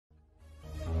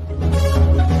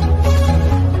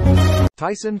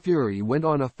Tyson Fury went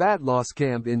on a fat loss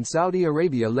camp in Saudi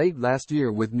Arabia late last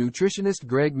year with nutritionist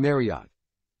Greg Marriott.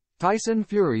 Tyson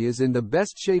Fury is in the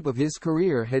best shape of his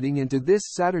career heading into this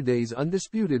Saturday's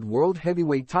undisputed world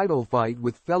heavyweight title fight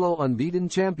with fellow unbeaten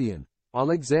champion,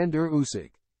 Alexander Usyk.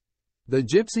 The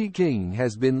Gypsy King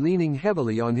has been leaning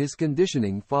heavily on his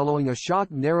conditioning following a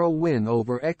shock narrow win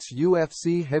over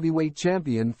ex-UFC heavyweight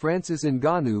champion Francis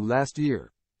Ngannou last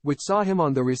year, which saw him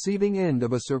on the receiving end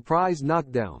of a surprise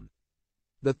knockdown.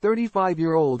 The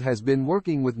 35-year-old has been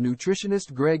working with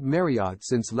nutritionist Greg Marriott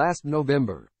since last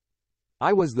November.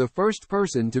 "I was the first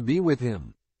person to be with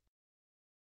him.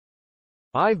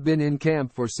 I've been in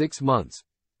camp for 6 months,"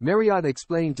 Marriott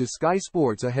explained to Sky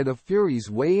Sports ahead of Fury's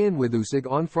weigh-in with Usyk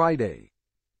on Friday.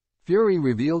 Fury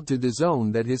revealed to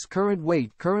DAZN that his current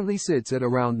weight currently sits at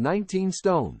around 19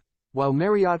 stone, while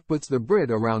Marriott puts the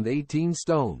Brit around 18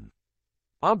 stone.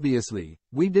 "Obviously,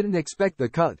 we didn't expect the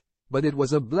cut, but it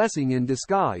was a blessing in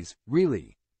disguise,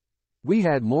 really. We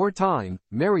had more time,"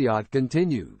 Marriott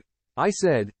continued. "I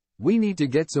said, we need to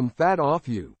get some fat off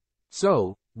you.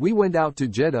 So, we went out to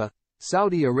Jeddah,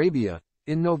 Saudi Arabia,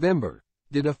 in November,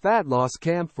 did a fat loss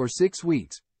camp for 6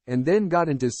 weeks, and then got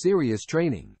into serious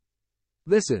training.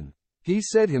 Listen, he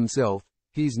said himself,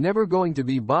 he's never going to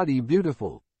be body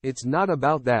beautiful, it's not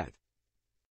about that.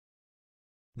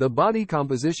 The body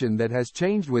composition that has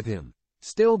changed with him,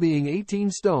 still being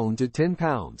 18 stone to 10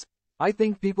 pounds. I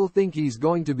think people think he's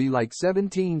going to be like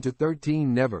 17 to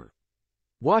 13 never.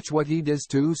 Watch what he does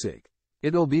to Usyk.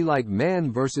 It'll be like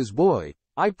man versus boy,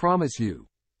 I promise you.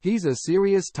 He's a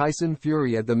serious Tyson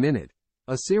Fury at the minute.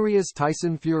 A serious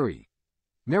Tyson Fury."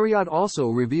 Marriott also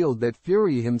revealed that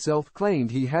Fury himself claimed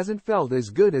he hasn't felt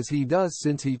as good as he does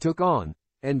since he took on,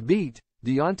 and beat,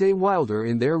 Deontay Wilder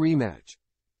in their rematch.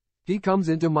 "He comes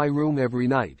into my room every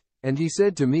night, and he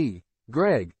said to me,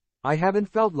 'Greg, I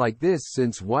haven't felt like this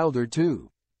since Wilder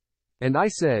too.' And I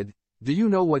said, 'Do you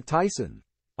know what, Tyson?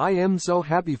 I am so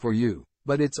happy for you,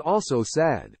 but it's also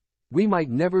sad. We might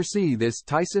never see this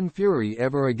Tyson Fury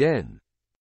ever again.'"